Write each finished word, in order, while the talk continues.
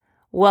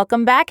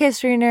Welcome back,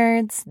 history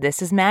nerds.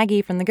 This is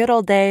Maggie from the good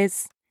old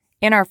days.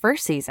 In our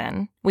first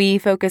season, we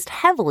focused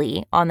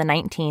heavily on the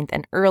 19th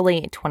and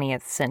early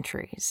 20th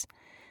centuries.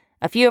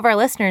 A few of our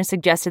listeners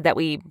suggested that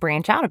we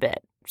branch out a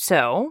bit.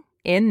 So,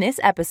 in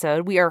this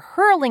episode, we are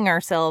hurling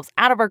ourselves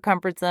out of our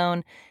comfort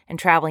zone and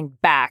traveling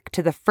back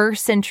to the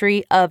first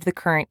century of the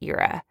current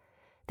era.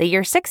 The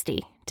year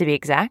 60, to be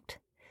exact.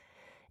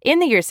 In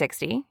the year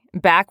 60,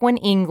 back when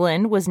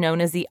England was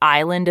known as the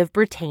island of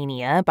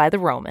Britannia by the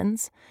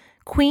Romans,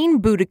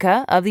 Queen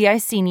Boudica of the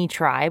Iceni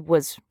tribe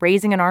was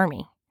raising an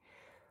army.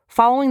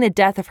 Following the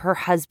death of her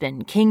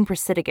husband, King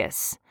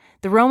Prasidigus,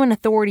 the Roman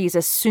authorities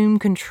assumed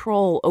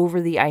control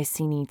over the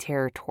Iceni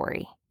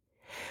territory.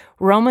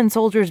 Roman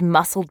soldiers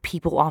muscled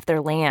people off their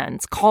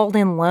lands, called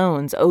in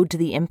loans owed to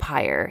the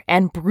empire,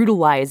 and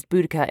brutalized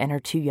Boudica and her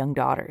two young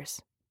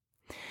daughters.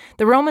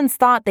 The Romans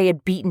thought they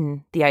had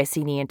beaten the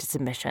Iceni into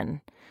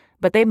submission,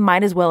 but they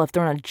might as well have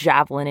thrown a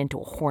javelin into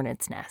a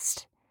hornet's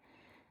nest.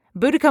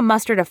 Boudica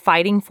mustered a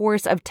fighting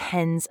force of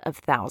tens of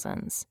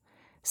thousands.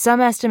 Some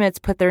estimates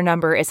put their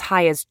number as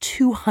high as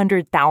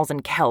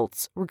 200,000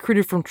 Celts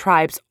recruited from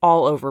tribes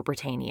all over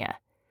Britannia.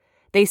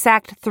 They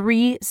sacked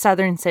 3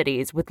 southern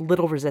cities with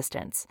little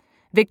resistance,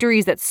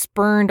 victories that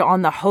spurned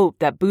on the hope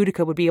that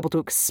Boudica would be able to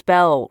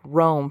expel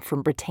Rome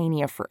from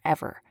Britannia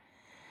forever.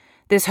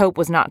 This hope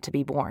was not to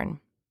be borne.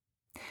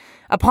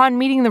 Upon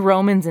meeting the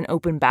Romans in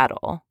open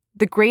battle,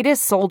 the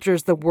greatest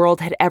soldiers the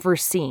world had ever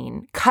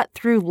seen cut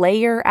through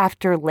layer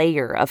after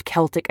layer of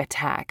Celtic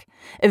attack,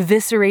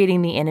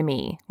 eviscerating the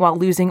enemy while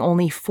losing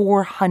only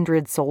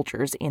 400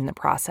 soldiers in the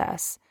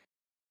process.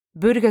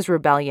 Boudica's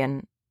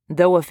rebellion,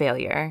 though a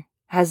failure,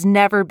 has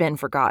never been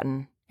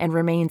forgotten and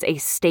remains a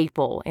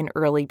staple in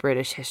early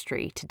British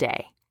history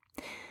today.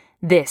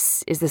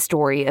 This is the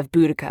story of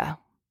Boudica,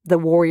 the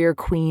warrior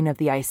queen of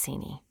the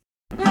Iceni.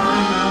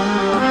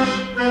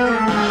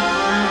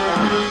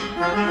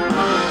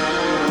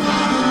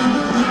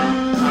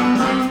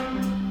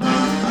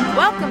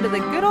 Welcome to the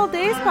Good Old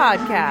Days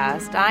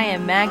podcast. I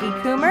am Maggie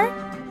Coomer.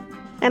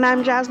 And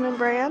I'm Jasmine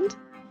Brand.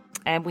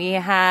 And we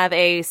have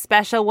a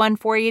special one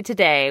for you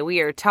today. We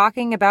are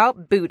talking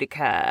about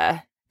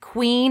Boudica,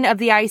 Queen of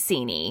the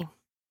Iceni.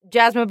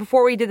 Jasmine,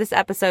 before we did this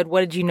episode,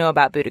 what did you know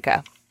about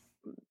Boudica?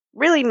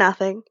 Really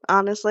nothing,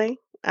 honestly.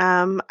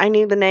 I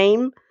knew the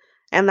name,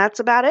 and that's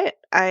about it.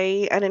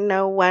 I didn't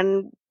know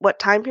what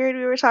time period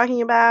we were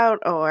talking about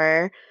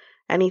or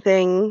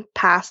anything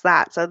past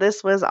that. So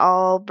this was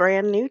all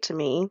brand new to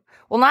me.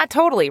 Well, not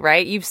totally,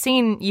 right? You've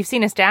seen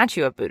a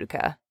statue of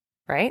Boudica,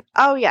 right?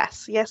 Oh,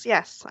 yes.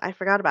 I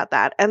forgot about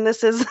that. And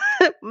this is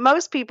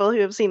most people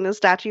who have seen this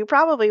statue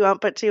probably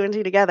won't put 2 and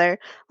 2 together,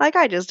 like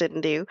I just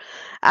didn't do.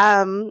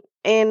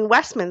 In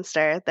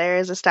Westminster, there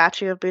is a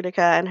statue of Boudica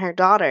and her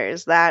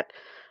daughters that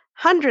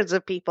hundreds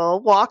of people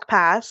walk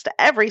past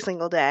every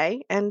single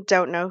day and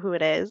don't know who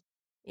it is.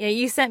 Yeah,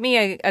 you sent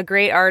me a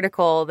great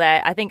article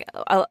that I think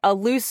a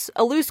loose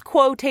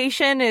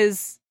quotation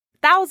is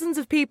thousands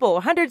of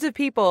people, hundreds of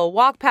people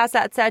walk past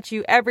that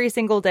statue every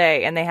single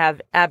day, and they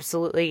have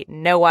absolutely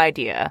no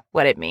idea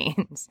what it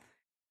means.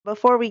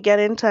 Before we get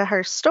into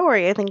her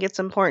story, I think it's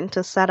important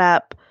to set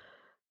up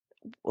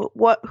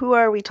who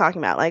are we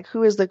talking about? Like,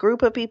 who is the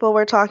group of people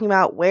we're talking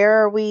about?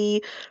 Where are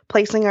we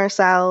placing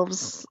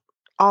ourselves?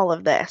 All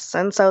of this.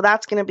 And so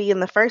that's going to be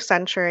in the first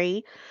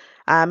century.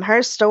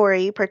 Her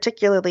story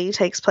particularly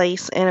takes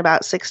place in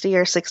about 60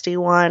 or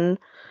 61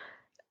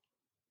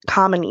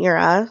 Common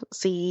Era,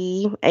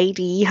 CE,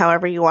 AD,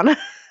 however you want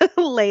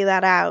to lay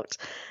that out.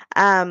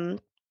 And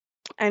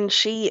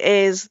she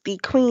is the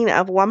queen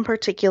of one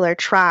particular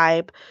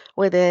tribe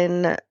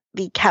within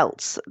the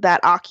Celts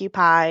that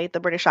occupy the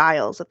British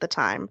Isles at the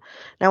time.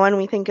 Now, when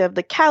we think of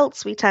the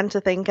Celts, we tend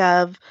to think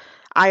of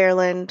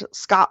Ireland,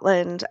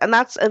 Scotland, and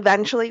that's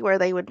eventually where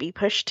they would be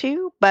pushed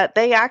to, but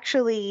they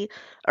actually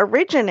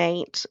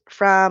originate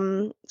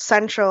from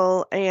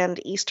Central and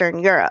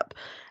Eastern Europe,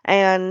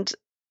 and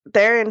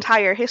their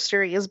entire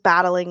history is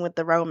battling with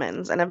the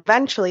Romans, and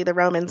eventually the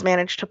Romans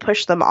manage to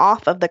push them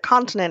off of the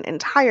continent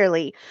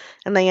entirely,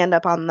 and they end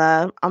up on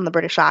the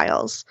British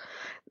Isles.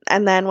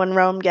 And then when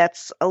Rome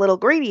gets a little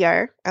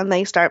greedier and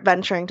they start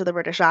venturing to the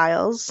British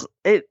Isles,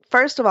 it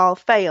first of all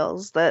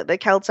fails. The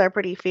Celts are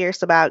pretty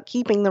fierce about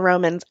keeping the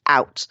Romans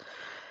out.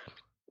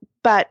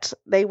 But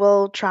they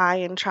will try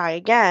and try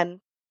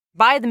again.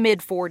 By the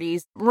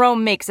mid-40s,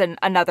 Rome makes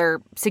another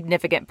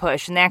significant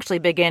push, and they actually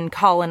begin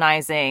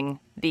colonizing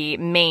the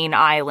main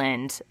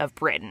island of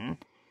Britain.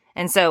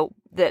 And so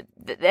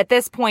at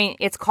this point,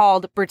 it's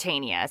called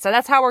Britannia. So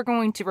that's how we're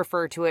going to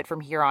refer to it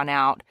from here on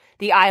out,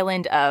 the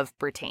island of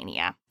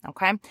Britannia.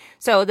 Okay?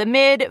 So the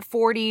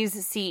mid-40s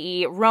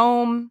CE,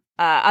 Rome,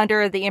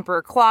 under the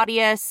Emperor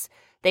Claudius,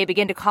 they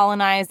begin to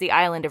colonize the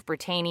island of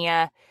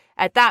Britannia.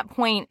 At that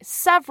point,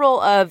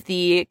 several of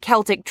the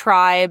Celtic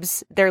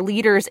tribes, their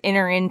leaders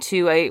enter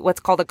into what's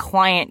called a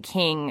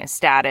client-king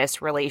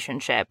status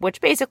relationship, which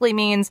basically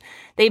means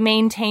they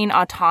maintain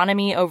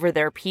autonomy over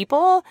their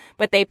people,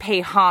 but they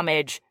pay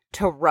homage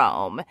to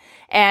Rome.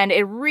 And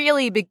it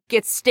really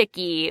gets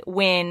sticky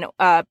when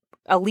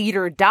a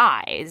leader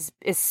dies,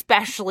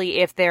 especially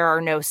if there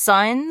are no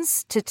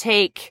sons to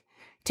take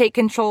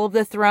control of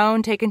the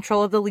throne, take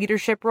control of the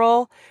leadership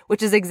role,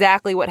 which is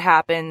exactly what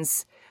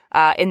happens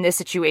in this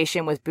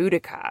situation with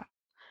Boudica.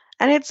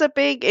 And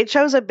it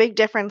shows a big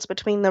difference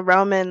between the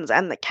Romans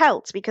and the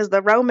Celts, because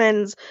the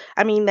Romans,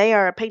 I mean, they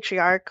are a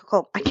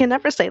patriarchal, I can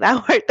never say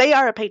that word. They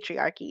are a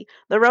patriarchy.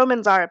 The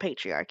Romans are a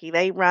patriarchy.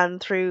 They run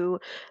through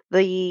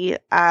they're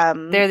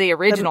the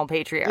original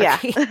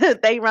patriarchy. Yeah.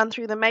 They run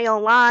through the male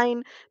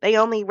line. They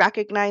only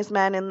recognize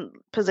men in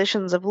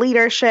positions of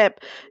leadership.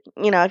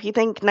 You know, if you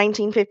think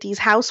 1950s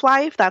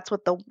housewife, that's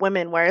what the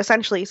women were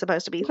essentially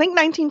supposed to be. Think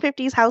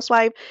 1950s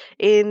housewife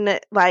in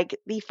like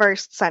the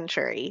first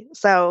century.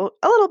 So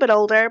a little bit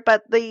older,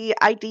 but the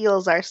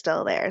ideals are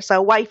still there.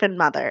 So wife and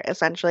mother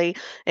essentially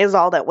is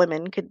all that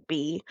women could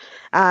be.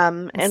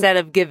 Instead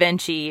of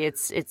Givenchy,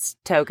 it's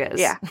togas.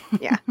 Yeah,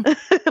 yeah.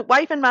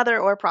 Wife and mother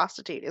or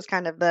prostitute is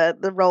kind of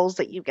the roles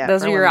that you get.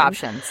 Those are your women.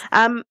 options.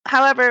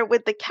 However,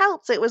 with the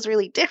Celts, it was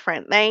really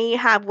different. They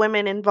have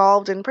women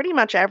involved in pretty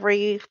much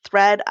every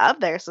thread of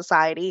their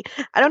society.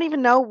 I don't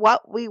even know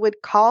what we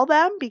would call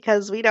them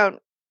because we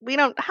don't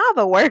have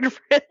a word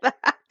for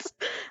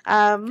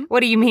that. What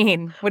do you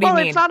mean? What do you mean?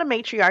 Well, it's not a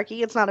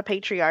matriarchy. It's not a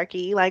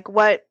patriarchy. Like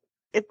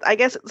I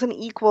guess it's an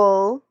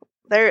equal.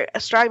 They're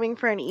striving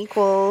for an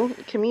equal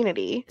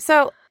community.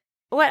 So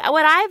what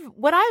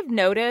I've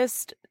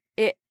noticed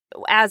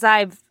as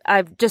I've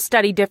just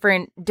studied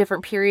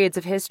different periods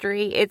of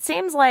history, it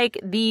seems like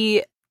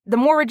the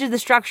more rigid the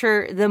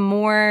structure, the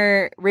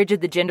more rigid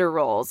the gender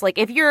roles. Like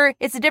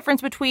it's a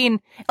difference between,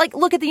 like,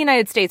 look at the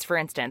United States, for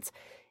instance.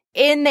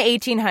 In the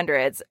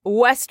 1800s,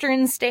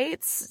 Western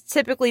states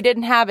typically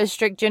didn't have as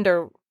strict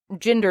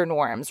gender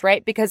norms,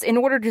 right? Because in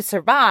order to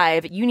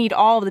survive, you need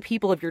all of the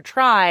people of your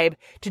tribe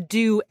to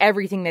do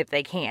everything that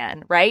they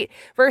can, right?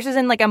 Versus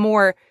in like a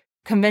more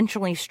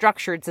conventionally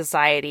structured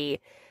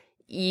society,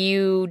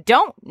 you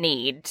don't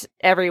need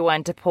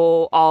everyone to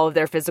pull all of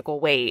their physical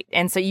weight.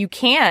 And so you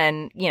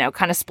can,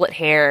 kind of split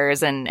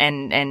hairs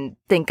and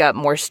think up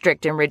more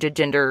strict and rigid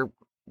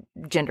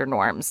gender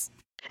norms.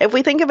 If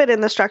we think of it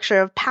in the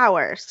structure of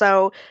power,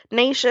 so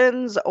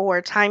nations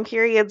or time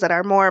periods that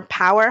are more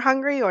power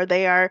hungry, or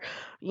they are,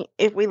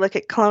 if we look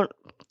at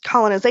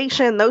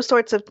colonization, those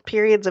sorts of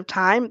periods of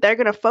time, they're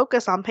going to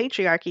focus on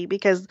patriarchy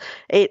because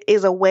it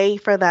is a way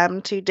for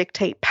them to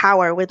dictate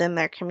power within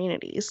their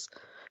communities.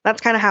 That's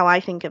kind of how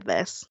I think of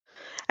this.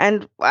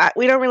 And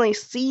we don't really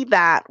see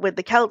that with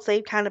the Celts.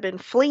 They've kind of been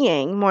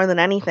fleeing more than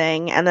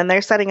anything, and then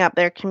they're setting up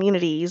their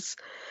communities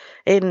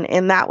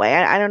in that way.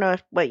 I don't know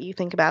what you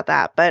think about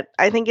that, but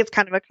I think it's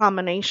kind of a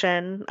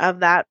combination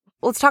of that.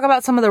 Let's talk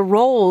about some of the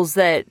roles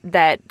that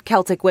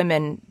Celtic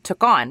women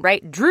took on,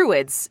 right?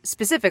 Druids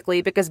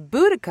specifically, because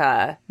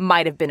Boudica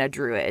might have been a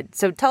druid.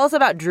 So tell us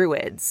about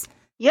druids.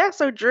 Yeah,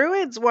 so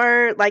druids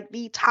were like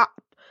the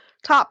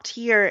top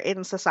tier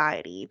in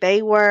society.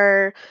 They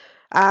were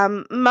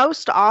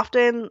most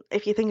often,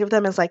 if you think of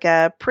them as like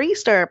a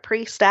priest or a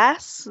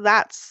priestess,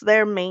 that's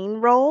their main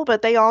role,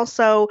 but they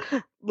also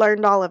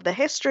learned all of the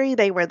history.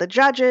 They were the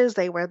judges,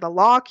 they were the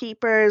law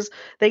keepers,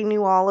 they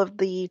knew all of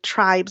the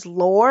tribe's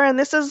lore. And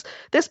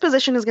this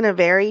position is going to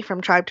vary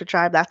from tribe to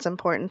tribe. That's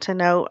important to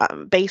know,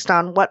 based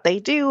on what they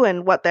do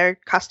and what their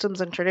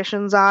customs and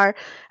traditions are.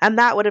 And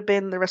that would have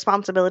been the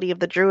responsibility of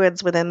the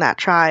druids within that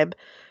tribe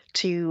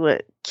to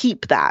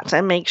keep that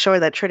and make sure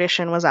that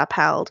tradition was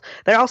upheld.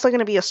 They're also going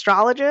to be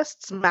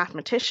astrologists,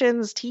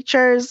 mathematicians,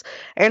 teachers,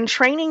 and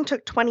training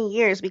took 20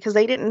 years because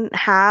they didn't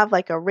have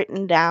like a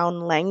written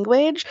down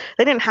language.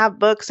 They didn't have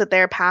books that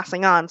they're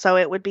passing on. So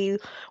it would be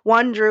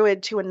one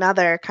druid to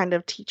another kind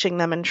of teaching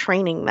them and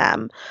training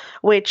them,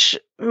 which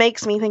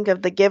makes me think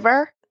of the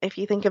giver. If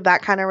you think of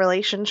that kind of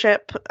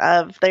relationship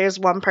of there's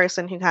one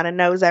person who kind of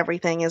knows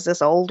everything, is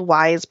this old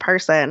wise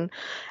person,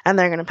 and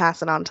they're going to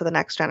pass it on to the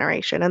next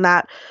generation. And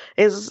that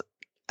is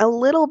a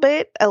little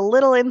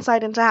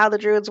insight into how the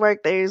druids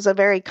work. There's a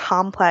very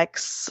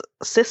complex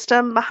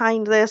system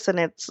behind this, and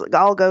it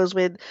all goes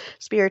with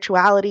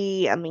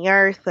spirituality and the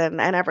earth and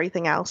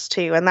everything else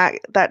too. And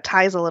that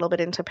ties a little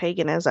bit into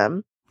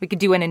paganism. We could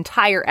do an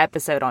entire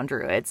episode on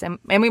druids, and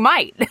we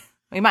might.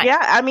 We might.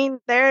 Yeah, I mean,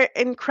 they're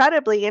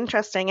incredibly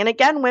interesting. And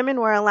again, women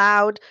were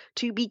allowed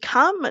to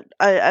become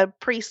a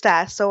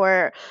priestess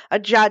or a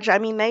judge. I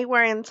mean, they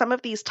were in some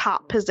of these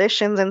top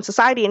positions in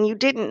society, and you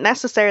didn't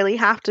necessarily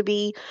have to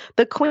be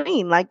the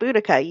queen like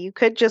Boudica. You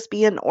could just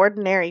be an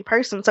ordinary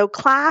person. So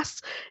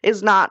class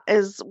is not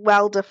as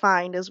well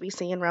defined as we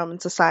see in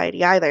Roman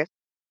society either.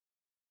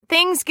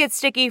 Things get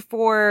sticky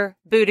for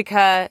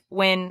Boudica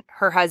when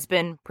her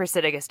husband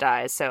Prasidigus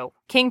dies. So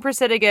King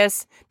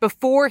Prasidigus,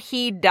 before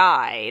he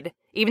died,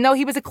 even though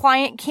he was a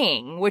client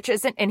king,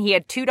 and he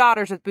had 2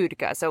 daughters with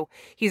Boudica, so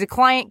he's a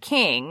client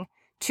king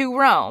to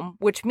Rome,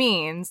 which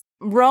means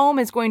Rome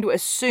is going to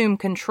assume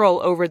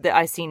control over the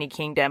Iceni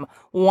kingdom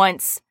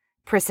once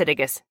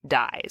Prasidigus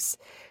dies.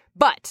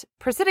 But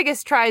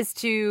Prasidigus tries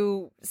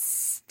to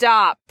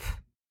stop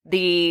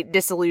the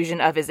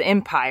dissolution of his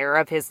empire,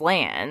 of his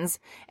lands,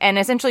 and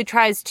essentially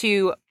tries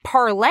to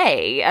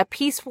parlay a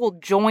peaceful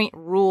joint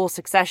rule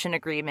succession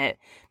agreement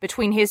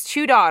between his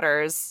two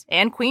daughters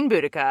and Queen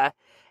Boudica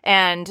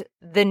and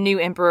the new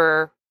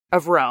emperor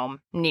of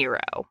Rome, Nero.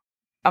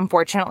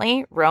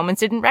 Unfortunately, Romans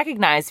didn't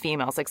recognize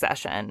female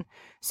succession,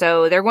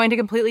 so they're going to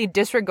completely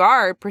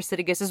disregard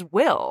Praetorius'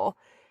 will,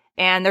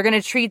 and they're going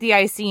to treat the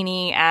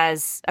Iceni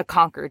as a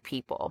conquered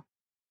people.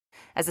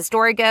 As the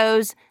story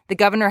goes, the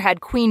governor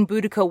had Queen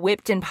Boudica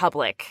whipped in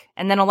public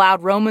and then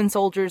allowed Roman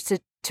soldiers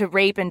to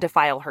rape and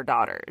defile her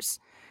daughters.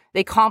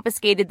 They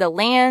confiscated the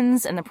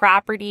lands and the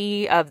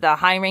property of the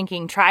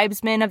high-ranking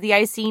tribesmen of the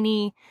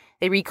Iceni.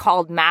 They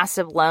recalled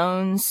massive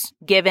loans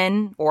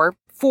given or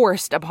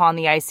forced upon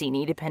the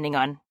Iceni, depending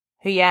on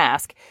who you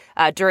ask,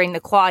 during the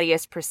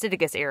Claudius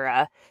Praetorius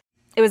era.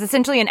 It was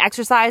essentially an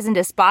exercise in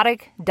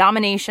despotic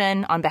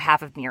domination on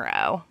behalf of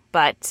Nero.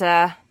 But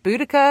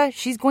Boudica,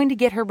 she's going to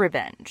get her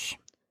revenge.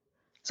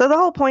 So the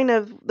whole point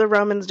of the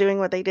Romans doing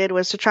what they did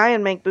was to try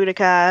and make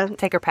Boudica,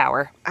 take her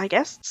power. I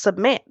guess,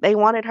 submit. They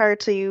wanted her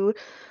to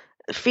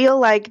feel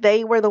like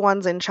they were the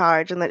ones in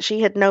charge and that she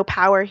had no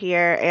power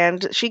here,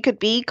 and she could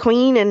be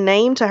queen in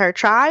name to her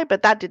tribe,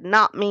 but that did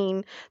not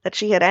mean that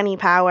she had any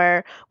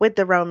power with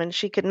the Romans.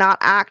 She could not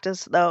act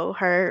as though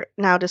her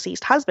now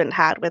deceased husband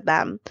had with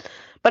them.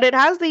 But it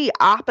has the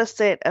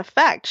opposite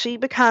effect. She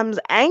becomes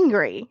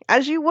angry,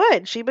 as you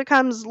would. She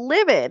becomes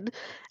livid,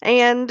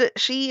 and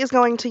she is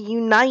going to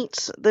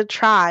unite the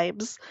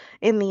tribes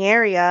in the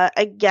area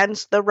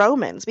against the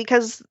Romans,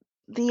 because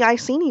the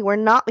Iceni were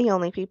not the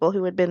only people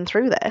who had been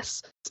through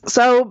this.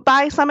 So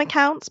by some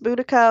accounts,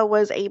 Boudica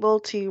was able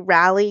to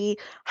rally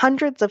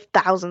hundreds of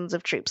thousands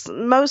of troops.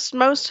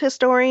 Most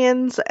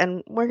historians,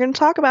 and we're going to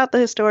talk about the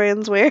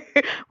historians we're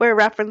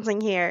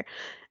referencing here,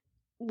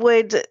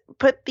 would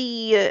put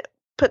the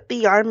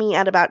army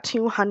at about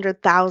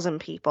 200,000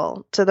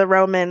 people. To the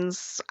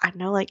Romans, I don't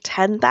know, like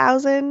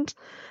 10,000.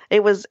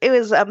 It was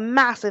a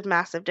massive,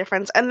 massive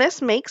difference. And this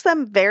makes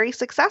them very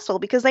successful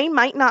because they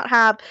might not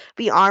have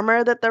the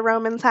armor that the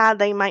Romans had.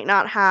 They might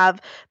not have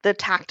the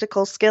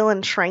tactical skill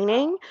and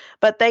training,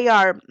 but they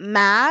are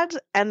mad,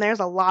 and there's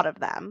a lot of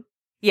them.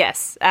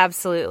 Yes,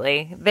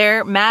 absolutely.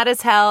 They're mad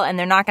as hell, and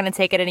they're not going to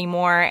take it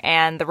anymore,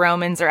 and the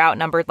Romans are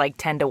outnumbered like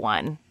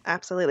 10-1.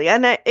 Absolutely.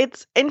 And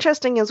it's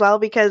interesting as well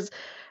because,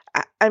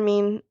 I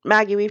mean,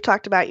 Maggie, we've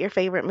talked about your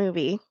favorite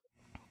movie.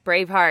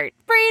 Braveheart.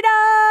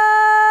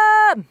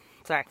 Freedom!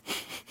 Sorry.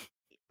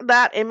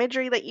 That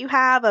imagery that you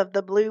have of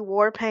the blue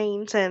war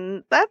paint,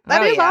 and that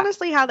is yeah.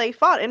 honestly how they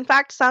fought. In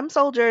fact, some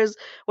soldiers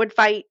would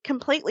fight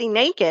completely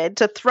naked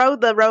to throw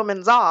the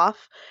Romans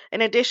off,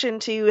 in addition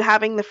to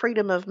having the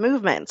freedom of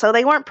movement. So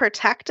they weren't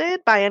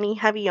protected by any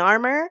heavy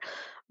armor,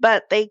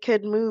 but they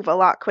could move a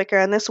lot quicker,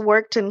 and this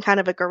worked in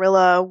kind of a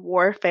guerrilla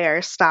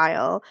warfare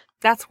style.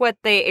 That's what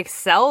they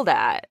excelled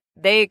at.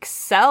 They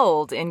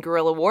excelled in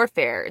guerrilla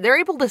warfare. They're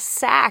able to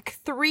sack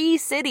 3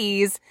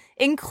 cities,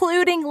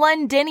 including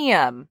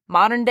Londinium,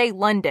 modern-day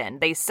London.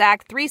 They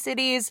sack 3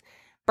 cities,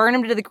 burn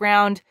them to the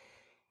ground,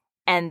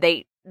 and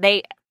they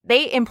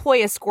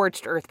employ a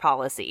scorched earth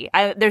policy.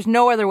 There's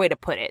no other way to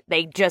put it.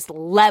 They just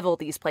level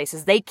these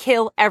places. They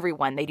kill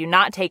everyone. They do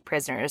not take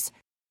prisoners.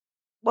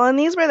 Well, and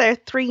these were their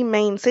 3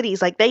 main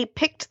cities. Like, they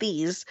picked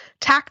these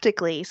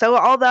tactically. So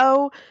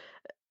although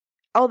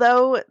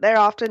they're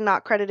often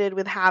not credited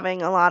with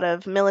having a lot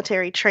of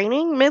military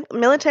training,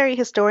 military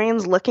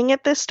historians looking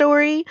at this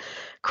story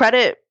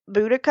credit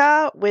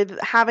Boudica with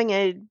having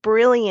a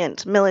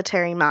brilliant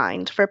military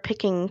mind for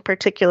picking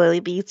particularly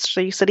these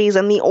 3 cities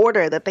and the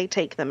order that they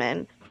take them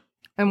in.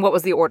 And what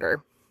was the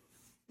order?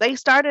 They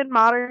started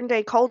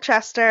modern-day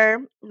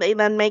Colchester. They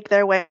then make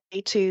their way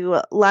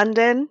to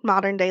London,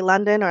 modern-day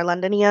London or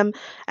Londinium,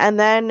 and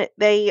then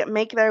they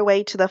make their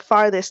way to the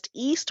farthest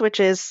east, which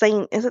is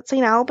St.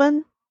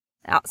 Alban?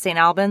 St.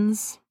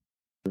 Albans?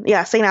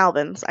 Yeah, St.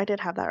 Albans. I did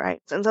have that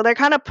right. And so they're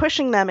kind of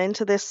pushing them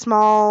into this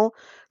small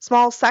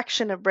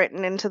section of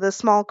Britain, into this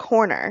small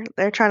corner.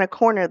 They're trying to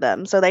corner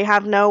them, so they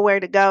have nowhere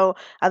to go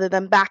other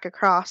than back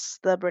across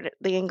the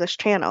English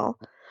Channel.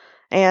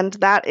 And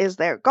that is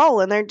their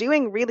goal, and they're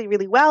doing really,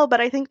 really well, but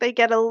I think they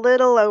get a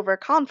little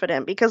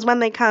overconfident because when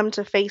they come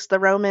to face the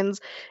Romans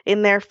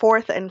in their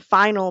 4th and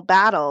final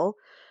battle,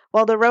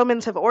 while the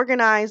Romans have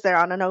organized, they're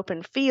on an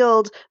open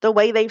field, the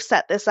way they've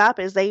set this up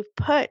is they've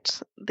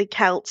put the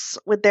Celts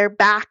with their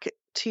back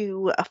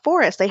to a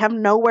forest. They have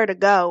nowhere to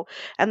go.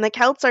 And the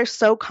Celts are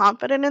so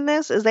confident in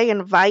this as they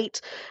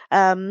invite,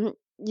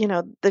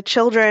 the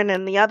children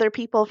and the other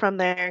people from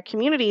their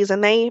communities,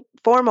 and they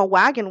form a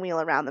wagon wheel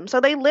around them.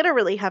 So they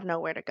literally have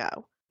nowhere to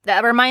go.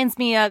 That reminds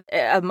me of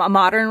a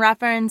modern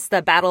reference,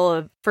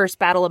 the First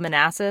Battle of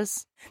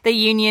Manassas. The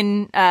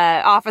Union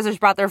officers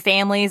brought their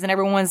families, and it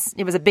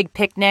was a big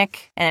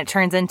picnic, and it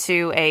turns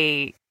into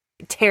a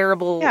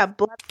terrible,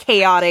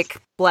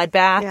 chaotic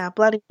bloodbath. Yeah,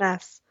 bloody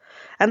mess.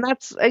 And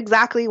that's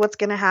exactly what's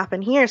going to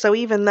happen here. So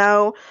even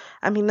though,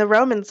 I mean, the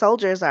Roman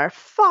soldiers are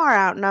far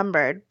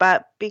outnumbered,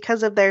 but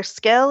because of their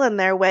skill and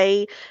their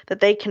way that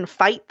they can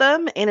fight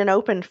them in an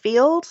open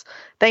field,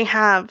 they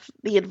have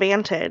the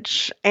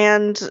advantage.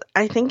 And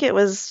I think it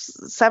was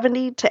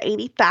 70 to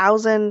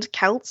 80,000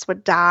 Celts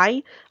would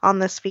die on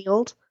this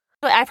field.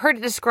 I've heard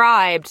it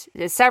described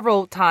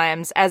several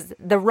times as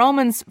the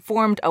Romans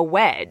formed a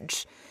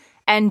wedge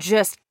and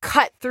just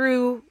cut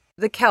through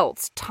the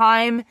Celts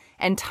time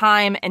and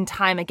time and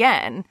time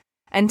again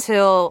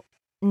until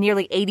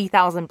nearly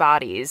 80,000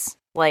 bodies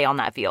lay on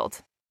that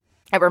field.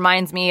 It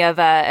reminds me of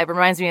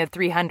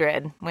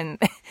 300 when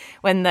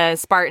when the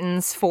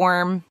Spartans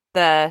form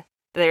they're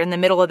in the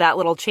middle of that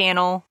little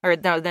channel or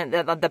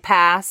the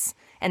pass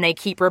and they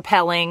keep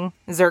repelling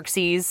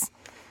Xerxes.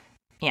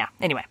 Yeah,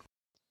 anyway.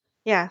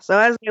 Yeah, so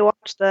as they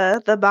watch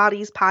the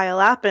bodies pile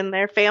up and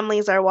their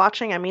families are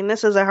watching, I mean,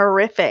 this is a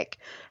horrific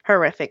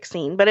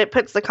scene, but it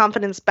puts the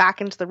confidence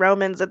back into the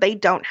Romans that they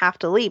don't have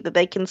to leave, that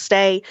they can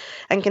stay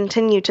and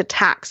continue to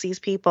tax these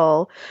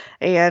people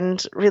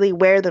and really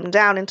wear them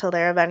down until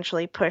they're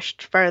eventually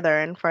pushed further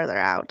and further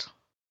out.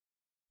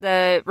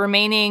 The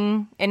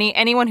remaining,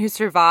 anyone who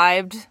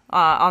survived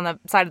on the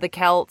side of the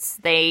Celts,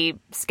 they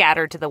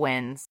scattered to the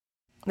winds.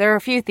 There are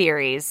a few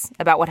theories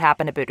about what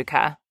happened to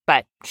Boudica.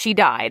 But she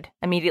died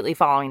immediately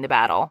following the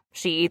battle.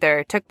 She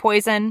either took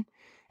poison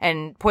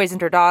and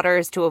poisoned her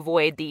daughters to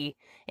avoid the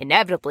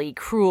inevitably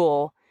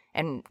cruel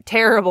and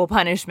terrible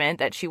punishment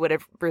that she would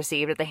have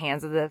received at the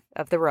hands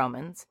of the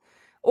Romans,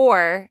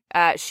 or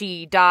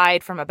she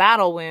died from a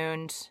battle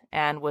wound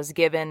and was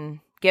given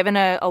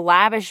a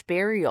lavish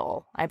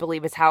burial, I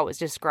believe is how it was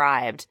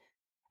described.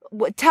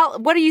 What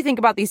do you think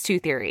about these two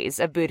theories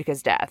of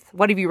Boudica's death?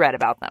 What have you read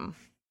about them?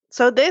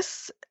 So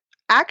this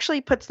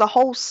actually puts the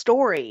whole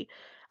story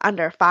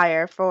under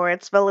fire for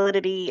its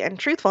validity and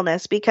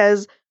truthfulness,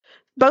 because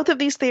both of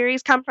these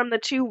theories come from the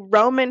two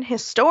Roman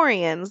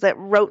historians that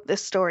wrote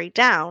this story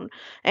down,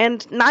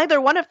 and neither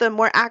one of them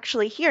were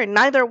actually here.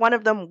 Neither one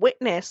of them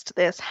witnessed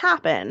this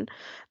happen.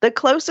 The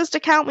closest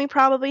account we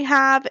probably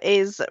have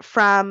is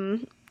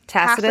from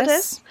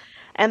Tacitus,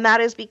 and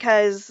that is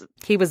because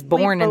he was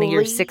born in the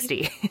year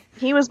 60.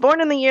 He was born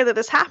in the year that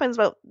this happens,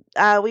 but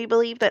we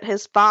believe that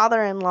his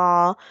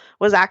father-in-law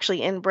was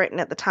actually in Britain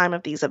at the time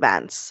of these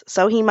events.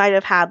 So he might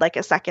have had like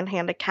a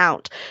secondhand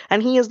account.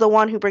 And he is the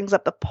one who brings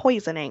up the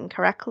poisoning,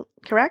 correct?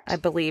 I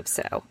believe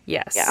so,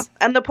 yes. Yeah,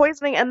 and the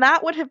poisoning, and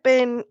that would have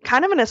been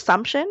kind of an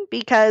assumption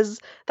because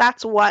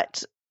that's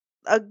what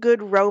a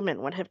good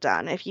Roman would have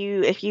done. If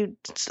you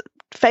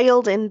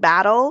failed in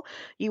battle,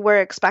 you were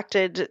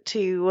expected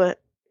to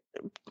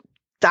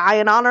die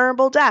an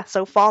honorable death,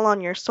 so fall on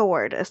your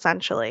sword,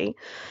 essentially.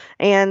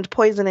 And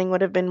poisoning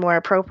would have been more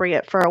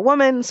appropriate for a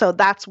woman, so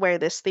that's where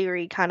this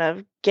theory kind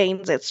of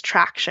gains its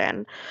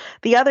traction.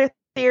 The other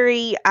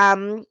theory,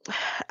 I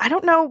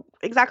don't know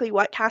exactly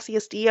what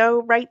Cassius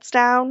Dio writes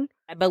down.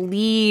 I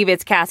believe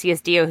it's Cassius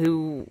Dio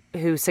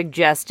who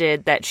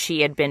suggested that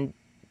she had been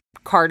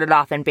carted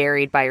off and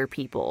buried by her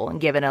people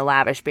and given a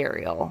lavish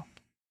burial.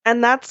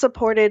 And that's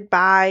supported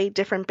by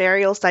different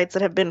burial sites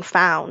that have been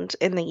found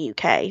in the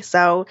UK.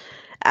 So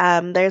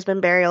there's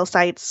been burial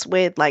sites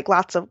with like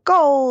lots of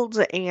gold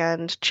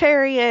and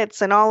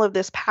chariots and all of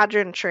this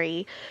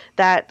pageantry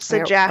that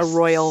suggests a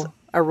royal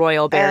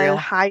burial, a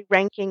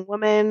high-ranking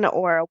woman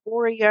or a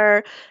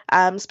warrior.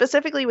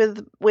 Specifically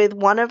with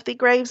one of the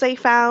graves they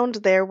found,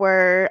 there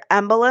were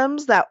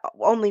emblems that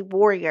only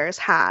warriors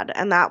had,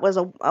 and that was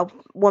a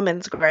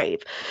woman's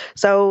grave.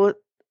 So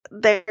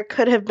there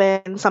could have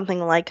been something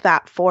like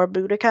that for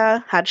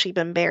Boudica had she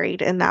been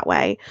buried in that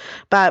way,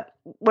 but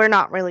we're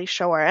not really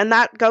sure. And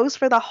that goes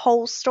for the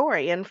whole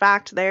story. In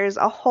fact, there's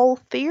a whole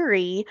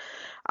theory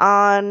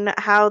on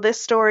how this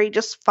story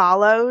just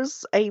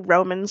follows a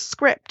Roman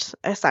script,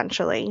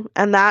 essentially.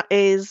 And that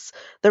is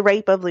the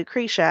rape of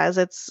Lucretia, as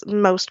it's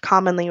most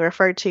commonly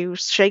referred to.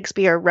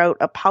 Shakespeare wrote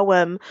a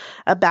poem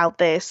about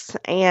this,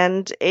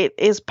 and it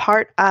is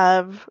part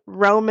of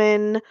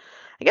Roman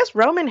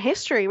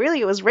history.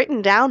 Really, it was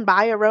written down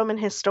by a Roman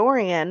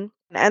historian.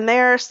 And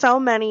there are so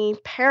many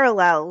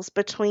parallels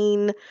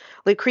between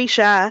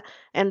Lucretia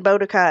and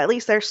Boudica. At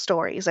least there's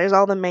stories. There's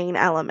all the main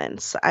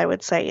elements, I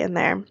would say, in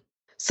there.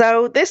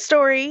 So this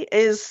story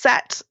is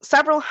set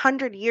several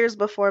hundred years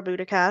before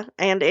Boudica,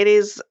 and it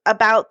is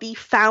about the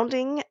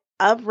founding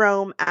of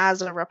Rome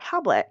as a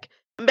republic.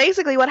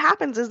 Basically, what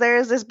happens is there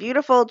is this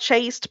beautiful,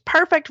 chaste,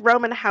 perfect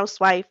Roman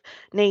housewife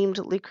named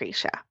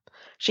Lucretia.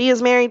 She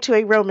is married to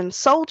a Roman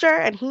soldier,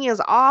 and he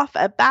is off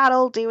at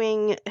battle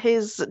doing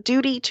his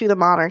duty to the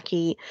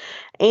monarchy.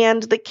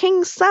 And the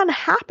king's son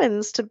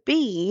happens to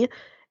be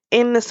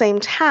in the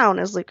same town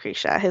as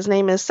Lucretia. His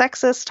name is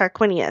Sextus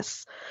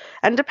Tarquinius.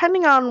 And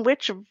depending on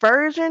which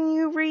version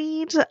you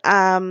read,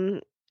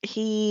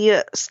 he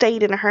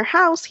stayed in her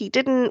house. He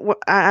didn't.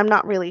 I'm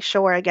not really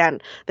sure. Again,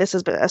 this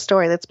is a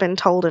story that's been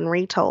told and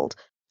retold.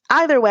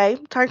 Either way,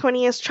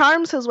 Tarquinius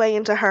charms his way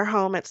into her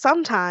home at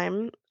some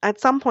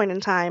point in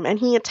time, and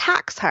he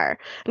attacks her.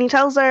 And he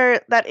tells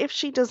her that if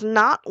she does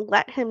not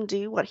let him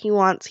do what he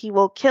wants, he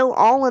will kill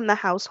all in the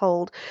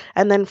household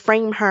and then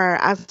frame her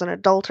as an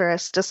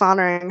adulteress,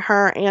 dishonoring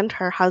her and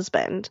her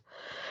husband.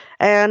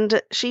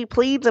 And she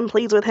pleads and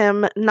pleads with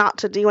him not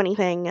to do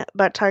anything,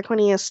 but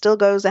Tarquinius still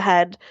goes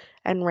ahead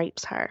and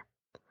rapes her.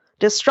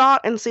 Distraught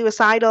and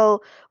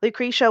suicidal,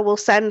 Lucretia will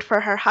send for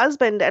her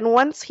husband, and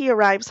once he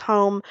arrives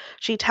home,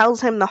 she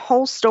tells him the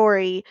whole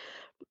story,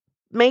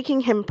 making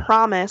him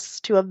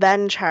promise to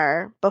avenge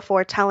her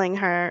before telling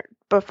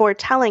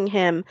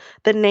him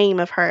the name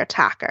of her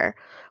attacker.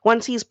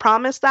 Once he's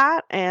promised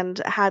that and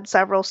had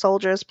several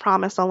soldiers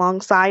promise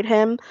alongside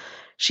him,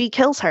 she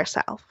kills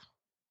herself.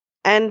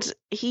 And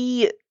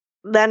he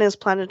then is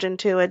plunged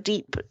into a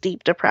deep,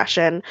 deep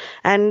depression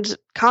and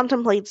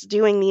contemplates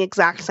doing the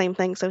exact same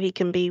thing so he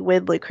can be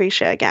with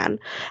Lucretia again.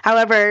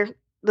 However,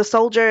 the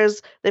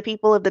soldiers, the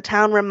people of the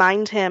town,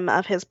 remind him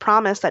of his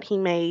promise that he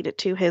made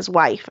to his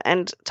wife,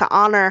 and to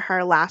honor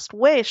her last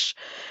wish,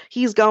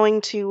 he's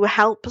going to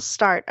help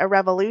start a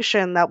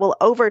revolution that will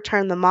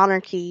overturn the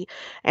monarchy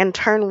and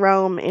turn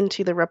Rome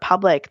into the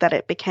republic that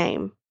it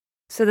became.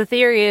 So the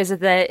theory is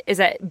that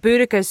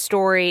Boudica's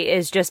story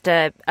is just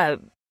a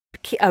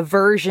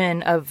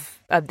version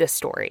of this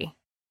story.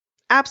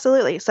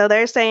 Absolutely. So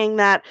they're saying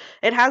that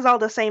it has all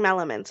the same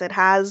elements. It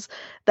has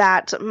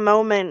that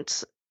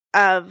moment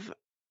of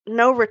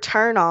no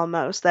return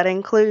almost that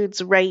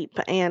includes rape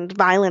and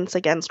violence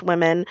against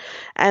women,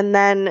 and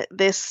then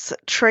this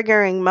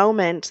triggering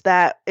moment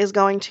that is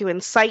going to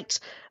incite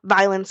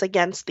violence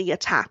against the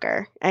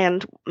attacker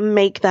and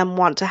make them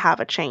want to have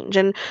a change.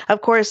 And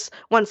of course,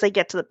 once they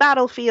get to the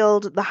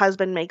battlefield, the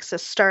husband makes a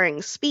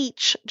stirring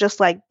speech,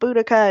 just like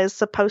Boudica is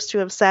supposed to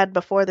have said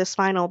before this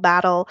final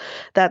battle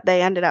that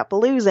they ended up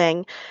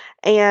losing.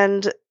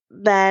 And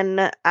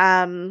then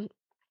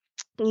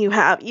you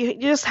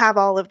just have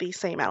all of these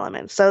same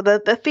elements. So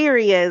the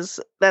theory is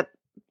that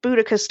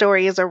Boudica's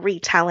story is a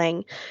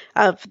retelling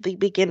of the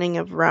beginning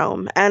of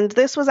Rome. And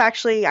this was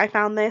actually, I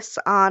found this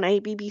on a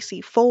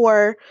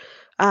BBC4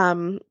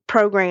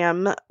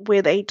 program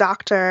with a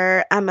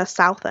Dr. Emma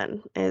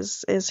Southan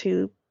is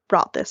who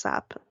brought this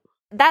up.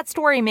 That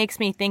story makes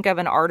me think of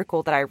an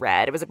article that I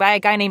read. It was by a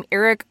guy named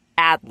Eric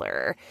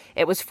Adler.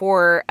 It was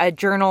for a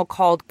journal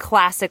called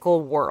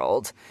Classical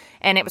World,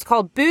 and it was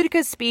called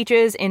Boudica's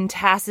Speeches in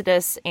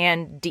Tacitus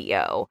and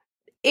Dio.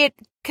 It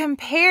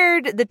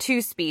compared the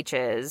two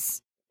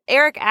speeches.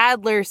 Eric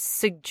Adler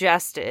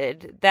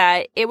suggested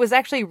that it was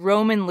actually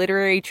Roman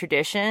literary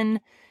tradition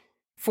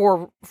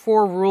for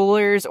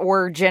rulers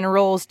or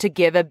generals to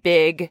give a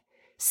big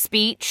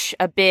speech,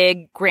 a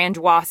big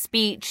grandiose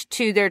speech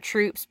to their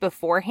troops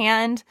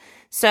beforehand,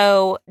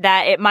 so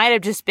that it might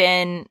have just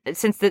been,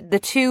 since the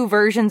two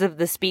versions of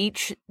the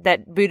speech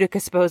that Boudica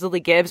supposedly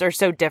gives are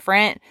so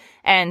different,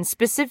 and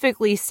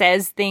specifically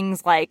says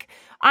things like,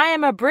 I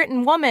am a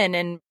Briton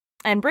woman,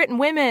 and Briton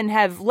women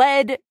have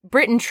led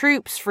Briton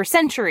troops for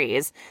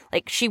centuries.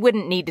 Like, she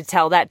wouldn't need to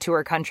tell that to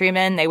her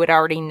countrymen. They would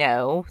already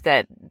know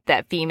that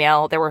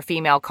there were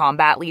female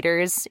combat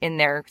leaders in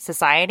their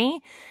society.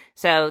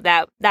 So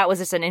that was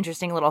just an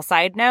interesting little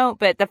side note.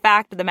 But the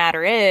fact of the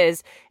matter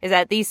is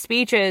that these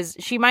speeches,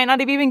 she might not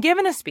have even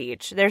given a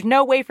speech. There's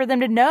no way for them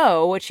to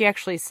know what she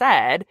actually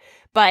said.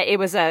 But it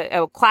was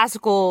a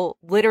classical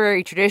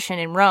literary tradition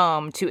in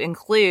Rome to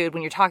include,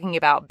 when you're talking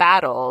about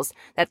battles,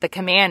 that the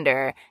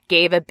commander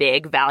gave a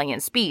big,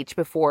 valiant speech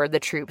before the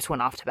troops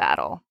went off to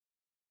battle.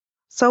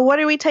 So what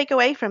do we take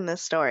away from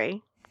this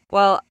story?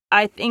 Well,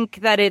 I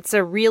think that it's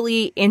a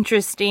really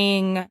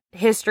interesting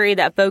history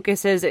that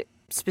focuses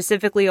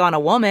specifically on a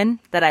woman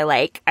that I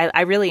like.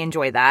 I really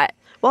enjoy that.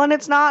 Well, and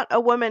it's not a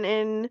woman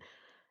in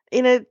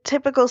a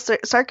typical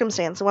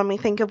circumstance when we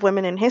think of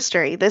women in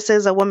history. This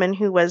is a woman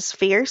who was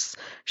fierce.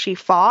 She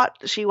fought.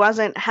 She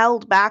wasn't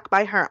held back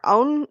by her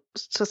own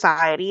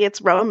society. It's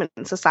Roman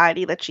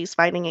society that she's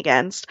fighting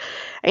against.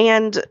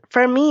 And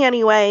for me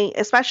anyway,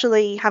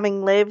 especially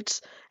having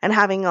lived and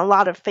having a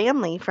lot of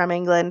family from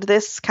England,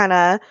 this kind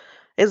of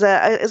is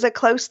a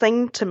close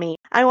thing to me.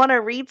 I want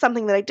to read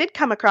something that I did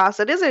come across.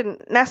 It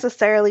isn't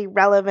necessarily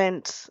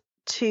relevant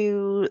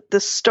to the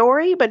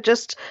story, but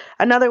just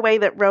another way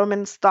that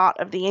Romans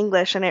thought of the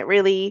English, and it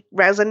really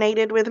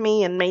resonated with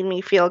me and made me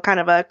feel kind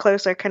of a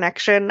closer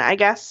connection, I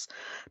guess,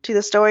 to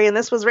the story. And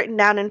this was written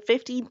down in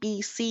 50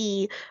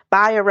 BC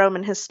by a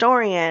Roman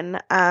historian,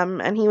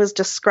 and he was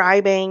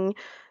describing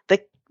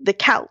the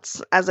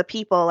Celts as a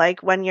people. Like,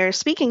 when you're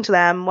speaking to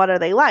them, what are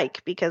they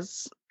like?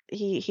 Because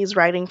he's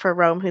writing for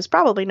Rome, who's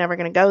probably never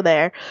going to go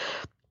there.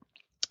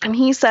 And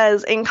he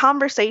says, in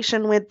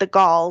conversation with the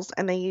Gauls,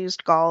 and they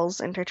used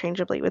Gauls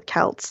interchangeably with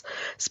Celts,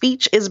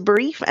 speech is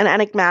brief and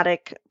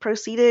enigmatic,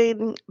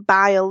 proceeding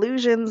by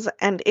allusions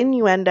and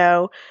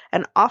innuendo,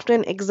 and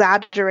often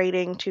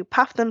exaggerating to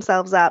puff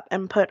themselves up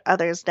and put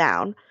others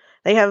down.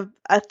 They have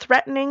a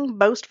threatening,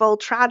 boastful,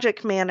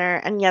 tragic manner,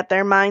 and yet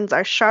their minds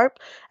are sharp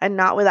and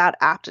not without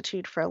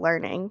aptitude for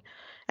learning.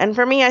 And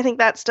for me, I think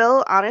that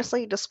still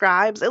honestly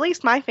describes at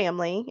least my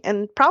family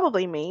and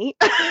probably me,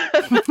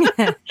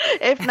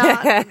 if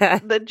not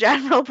the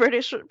general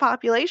British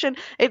population.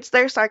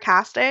 They're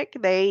sarcastic.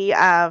 They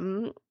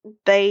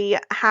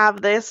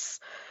have this.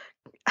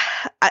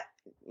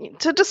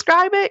 To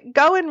describe it,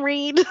 go and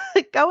read.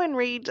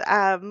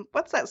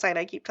 What's that site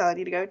I keep telling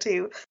you to go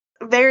to?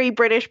 Very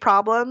British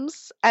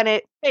Problems, and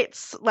it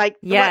fits what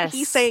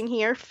he's saying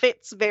here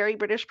fits Very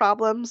British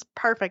Problems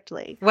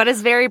perfectly. What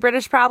is Very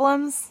British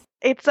Problems?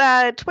 It's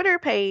a Twitter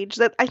page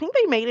that I think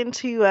they made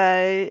into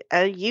a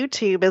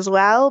YouTube as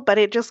well, but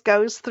it just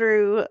goes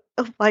through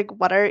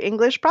what are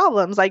English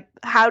problems? Like,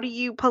 how do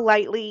you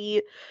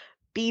politely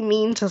be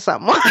mean to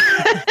someone?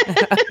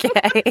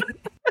 Okay.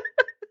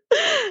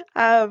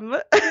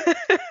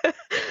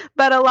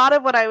 But a lot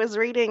of what I was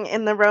reading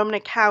in the Roman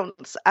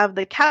accounts of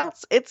the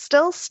Celts, it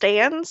still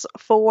stands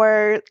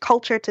for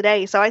culture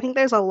today. So I think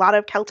there's a lot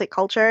of Celtic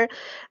culture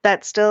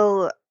that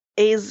still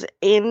is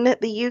in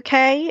the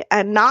UK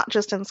and not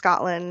just in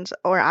Scotland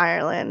or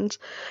Ireland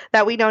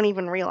that we don't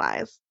even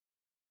realize.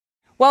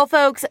 Well,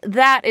 folks,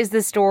 that is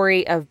the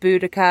story of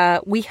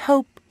Boudica. We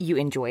hope you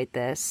enjoyed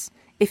this.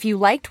 If you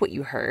liked what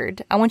you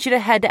heard, I want you to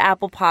head to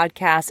Apple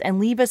Podcasts and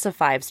leave us a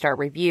 5-star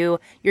review.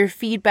 Your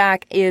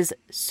feedback is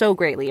so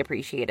greatly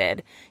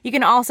appreciated. You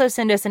can also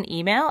send us an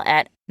email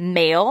at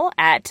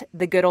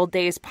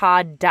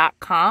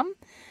mail@thegoodoldayspod.com.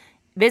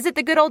 Visit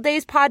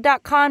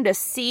thegoodoldayspod.com to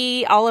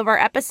see all of our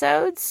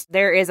episodes.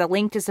 There is a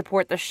link to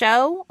support the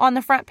show on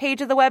the front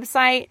page of the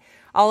website.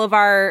 All of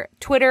our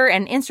Twitter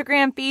and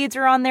Instagram feeds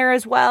are on there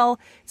as well.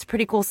 It's a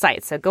pretty cool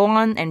site, so go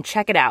on and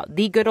check it out,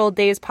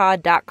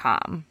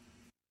 thegoodoldayspod.com.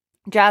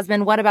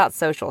 Jasmine, what about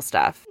social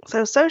stuff?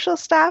 So social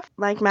stuff,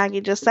 like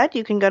Maggie just said,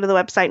 you can go to the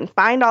website and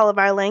find all of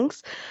our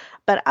links.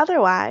 But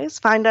otherwise,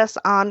 find us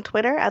on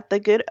Twitter at The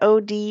Good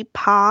OD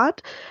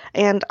Pod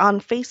and on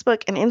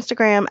Facebook and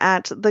Instagram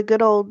at The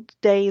Good Old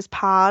Days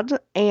Pod.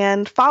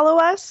 And follow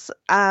us.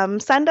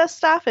 Send us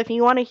stuff if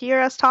you want to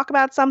hear us talk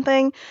about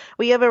something.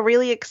 We have a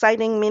really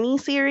exciting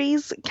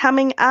mini-series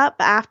coming up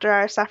after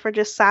our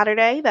Suffragist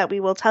Saturday that we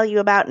will tell you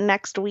about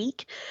next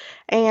week.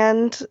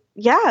 And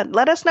yeah,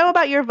 let us know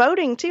about your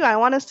voting too. I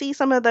want to see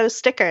some of those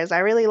stickers. I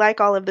really like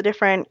all of the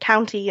different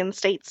county and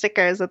state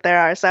stickers that there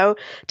are. So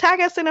tag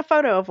us in a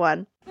photo of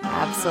one.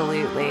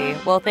 Absolutely.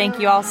 Well, thank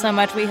you all so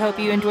much. We hope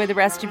you enjoy the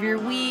rest of your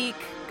week.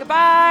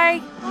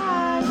 Goodbye.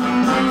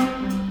 Bye.